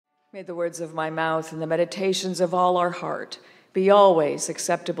May the words of my mouth and the meditations of all our heart be always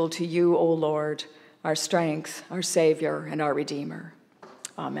acceptable to you, O Lord, our strength, our Savior, and our Redeemer.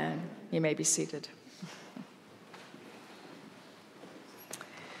 Amen. You may be seated.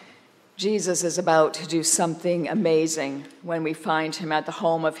 Jesus is about to do something amazing when we find him at the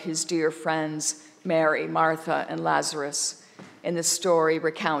home of his dear friends, Mary, Martha, and Lazarus, in the story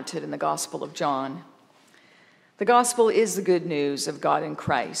recounted in the Gospel of John. The gospel is the good news of God in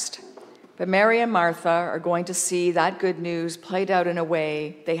Christ, but Mary and Martha are going to see that good news played out in a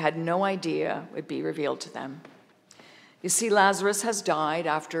way they had no idea would be revealed to them. You see, Lazarus has died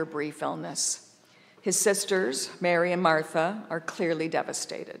after a brief illness. His sisters, Mary and Martha, are clearly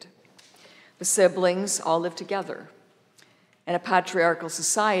devastated. The siblings all live together. In a patriarchal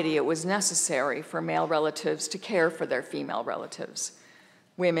society, it was necessary for male relatives to care for their female relatives.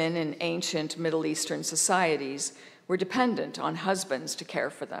 Women in ancient Middle Eastern societies were dependent on husbands to care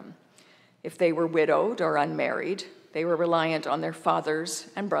for them. If they were widowed or unmarried, they were reliant on their fathers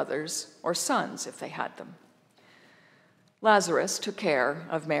and brothers or sons if they had them. Lazarus took care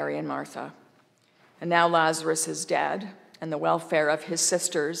of Mary and Martha. And now Lazarus is dead, and the welfare of his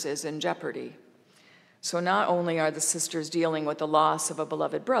sisters is in jeopardy. So not only are the sisters dealing with the loss of a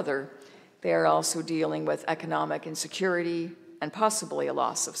beloved brother, they are also dealing with economic insecurity and possibly a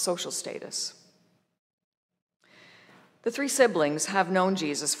loss of social status. The three siblings have known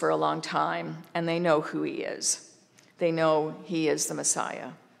Jesus for a long time, and they know who he is. They know he is the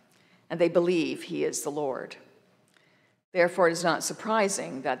Messiah, and they believe he is the Lord. Therefore, it is not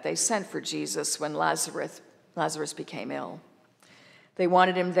surprising that they sent for Jesus when Lazarus became ill. They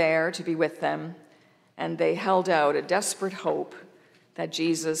wanted him there to be with them, and they held out a desperate hope that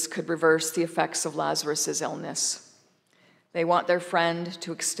Jesus could reverse the effects of Lazarus' illness. They want their friend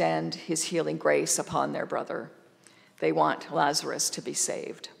to extend his healing grace upon their brother. They want Lazarus to be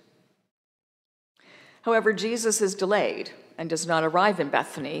saved. However, Jesus is delayed and does not arrive in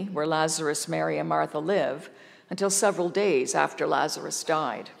Bethany, where Lazarus, Mary, and Martha live, until several days after Lazarus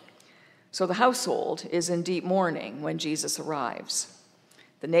died. So the household is in deep mourning when Jesus arrives.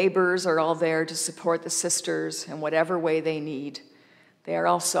 The neighbors are all there to support the sisters in whatever way they need. They are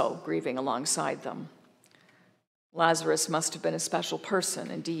also grieving alongside them. Lazarus must have been a special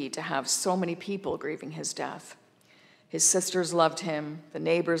person indeed to have so many people grieving his death. His sisters loved him, the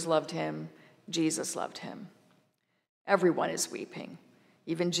neighbors loved him, Jesus loved him. Everyone is weeping.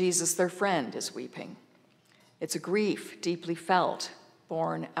 Even Jesus, their friend, is weeping. It's a grief deeply felt,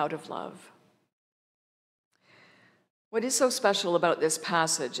 born out of love. What is so special about this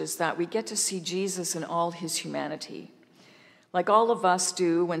passage is that we get to see Jesus in all his humanity. Like all of us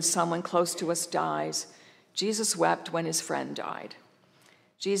do when someone close to us dies, Jesus wept when his friend died.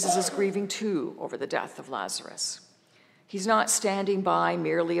 Jesus is grieving too over the death of Lazarus. He's not standing by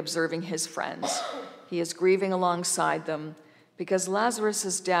merely observing his friends. He is grieving alongside them because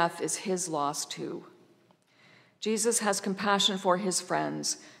Lazarus' death is his loss too. Jesus has compassion for his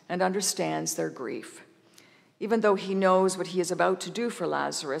friends and understands their grief. Even though he knows what he is about to do for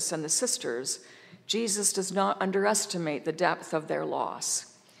Lazarus and the sisters, Jesus does not underestimate the depth of their loss.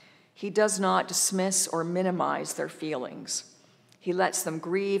 He does not dismiss or minimize their feelings. He lets them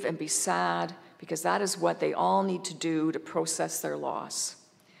grieve and be sad because that is what they all need to do to process their loss.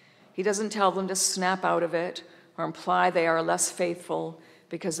 He doesn't tell them to snap out of it or imply they are less faithful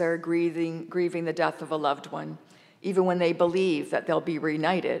because they're grieving the death of a loved one, even when they believe that they'll be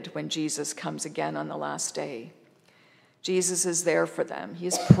reunited when Jesus comes again on the last day. Jesus is there for them. He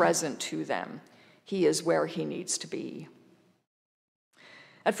is present to them. He is where he needs to be.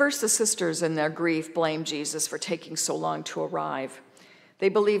 At first, the sisters in their grief blame Jesus for taking so long to arrive. They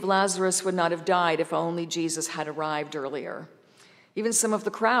believe Lazarus would not have died if only Jesus had arrived earlier. Even some of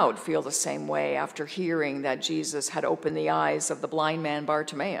the crowd feel the same way after hearing that Jesus had opened the eyes of the blind man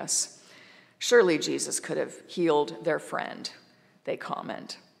Bartimaeus. Surely Jesus could have healed their friend, they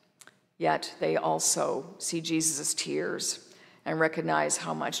comment. Yet they also see Jesus' tears and recognize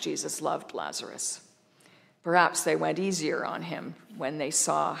how much Jesus loved Lazarus. Perhaps they went easier on him when they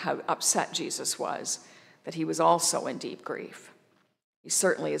saw how upset Jesus was, that he was also in deep grief. He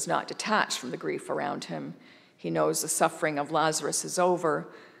certainly is not detached from the grief around him. He knows the suffering of Lazarus is over.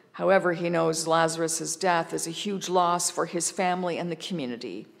 However, he knows Lazarus' death is a huge loss for his family and the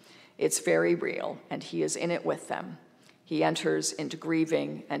community. It's very real, and he is in it with them. He enters into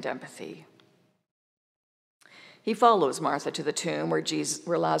grieving and empathy. He follows Martha to the tomb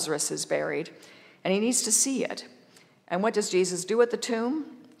where Lazarus is buried, and he needs to see it. And what does Jesus do at the tomb?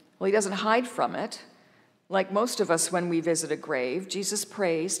 Well, he doesn't hide from it. Like most of us when we visit a grave, Jesus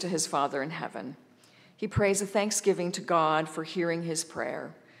prays to his Father in heaven. He prays a thanksgiving to God for hearing his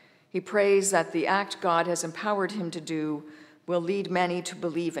prayer. He prays that the act God has empowered him to do will lead many to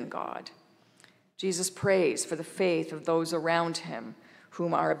believe in God. Jesus prays for the faith of those around him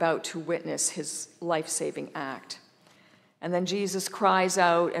whom are about to witness his life-saving act. And then Jesus cries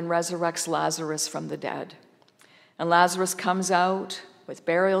out and resurrects Lazarus from the dead. And Lazarus comes out with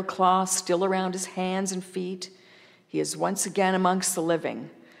burial cloths still around his hands and feet. He is once again amongst the living.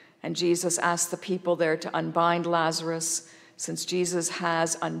 And Jesus asks the people there to unbind Lazarus, since Jesus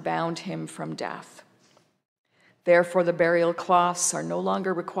has unbound him from death. Therefore, the burial cloths are no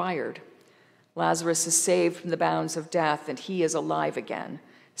longer required. Lazarus is saved from the bounds of death, and he is alive again,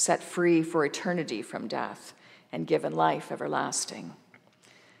 set free for eternity from death, and given life everlasting.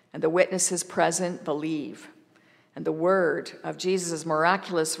 And the witnesses present believe. And the word of Jesus'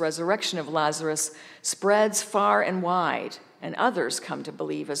 miraculous resurrection of Lazarus spreads far and wide, and others come to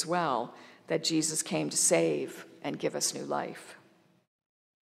believe as well that Jesus came to save and give us new life.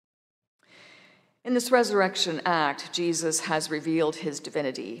 In this resurrection act, Jesus has revealed his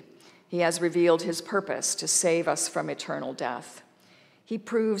divinity. He has revealed his purpose to save us from eternal death. He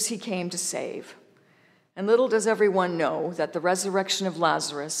proves he came to save. And little does everyone know that the resurrection of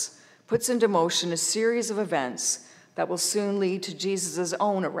Lazarus puts into motion a series of events that will soon lead to Jesus'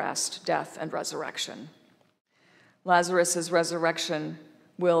 own arrest, death, and resurrection. Lazarus' resurrection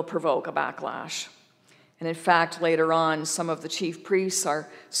will provoke a backlash. And in fact, later on, some of the chief priests are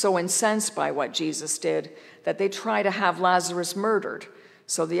so incensed by what Jesus did that they try to have Lazarus murdered,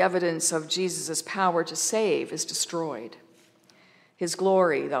 so the evidence of Jesus' power to save is destroyed. His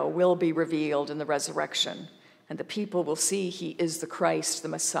glory, though, will be revealed in the resurrection, and the people will see he is the Christ, the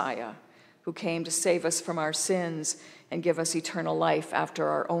Messiah, who came to save us from our sins and give us eternal life after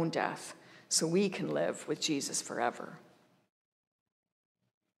our own death, so we can live with Jesus forever.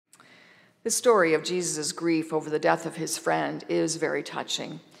 The story of Jesus' grief over the death of his friend is very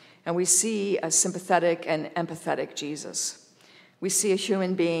touching, and we see a sympathetic and empathetic Jesus. We see a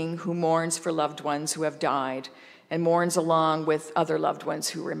human being who mourns for loved ones who have died and mourns along with other loved ones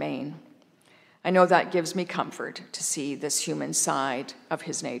who remain. I know that gives me comfort to see this human side of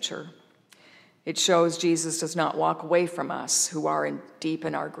his nature. It shows Jesus does not walk away from us who are deep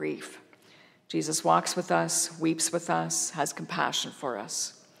in our grief. Jesus walks with us, weeps with us, has compassion for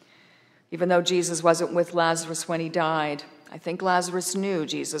us. Even though Jesus wasn't with Lazarus when he died, I think Lazarus knew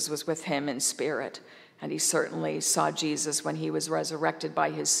Jesus was with him in spirit, and he certainly saw Jesus when he was resurrected by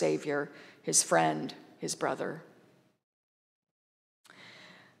his Savior, his friend, his brother.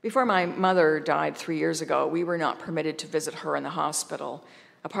 Before my mother died 3 years ago, we were not permitted to visit her in the hospital,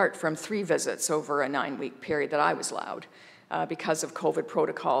 apart from 3 visits over a 9-week period that I was allowed because of COVID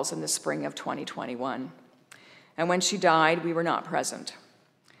protocols in the spring of 2021. And when she died, we were not present.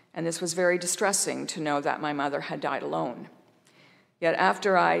 And this was very distressing to know that my mother had died alone. Yet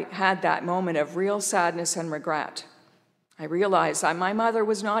after I had that moment of real sadness and regret, I realized that my mother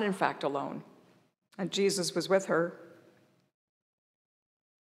was not in fact alone, and Jesus was with her.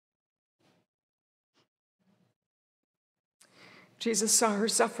 Jesus saw her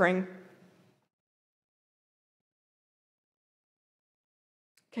suffering,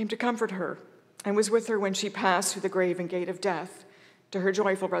 came to comfort her, and was with her when she passed through the grave and gate of death to her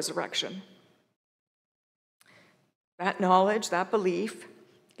joyful resurrection. That knowledge, that belief,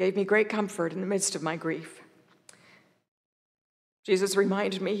 gave me great comfort in the midst of my grief. Jesus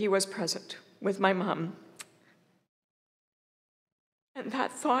reminded me he was present with my mom. And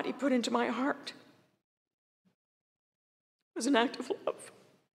that thought he put into my heart was an act of love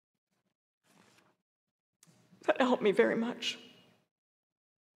that helped me very much.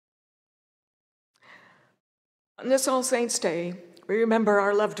 On this All Saints' Day, we remember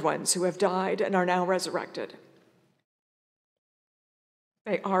our loved ones who have died and are now resurrected.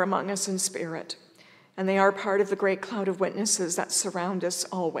 They are among us in spirit, and they are part of the great cloud of witnesses that surround us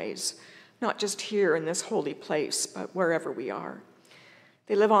always, not just here in this holy place, but wherever we are.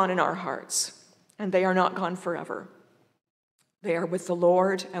 They live on in our hearts, and they are not gone forever. They are with the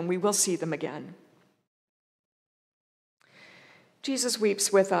Lord, and we will see them again. Jesus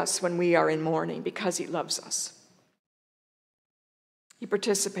weeps with us when we are in mourning because he loves us. He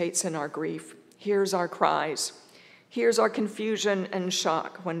participates in our grief, hears our cries, hears our confusion and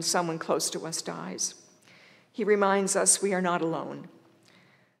shock when someone close to us dies. He reminds us we are not alone.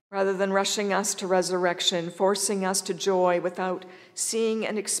 Rather than rushing us to resurrection, forcing us to joy without seeing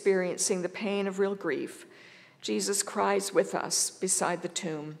and experiencing the pain of real grief, Jesus cries with us beside the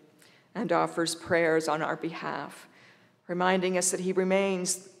tomb and offers prayers on our behalf, reminding us that he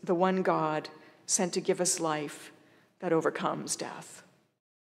remains the one God sent to give us life that overcomes death.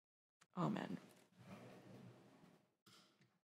 Amen.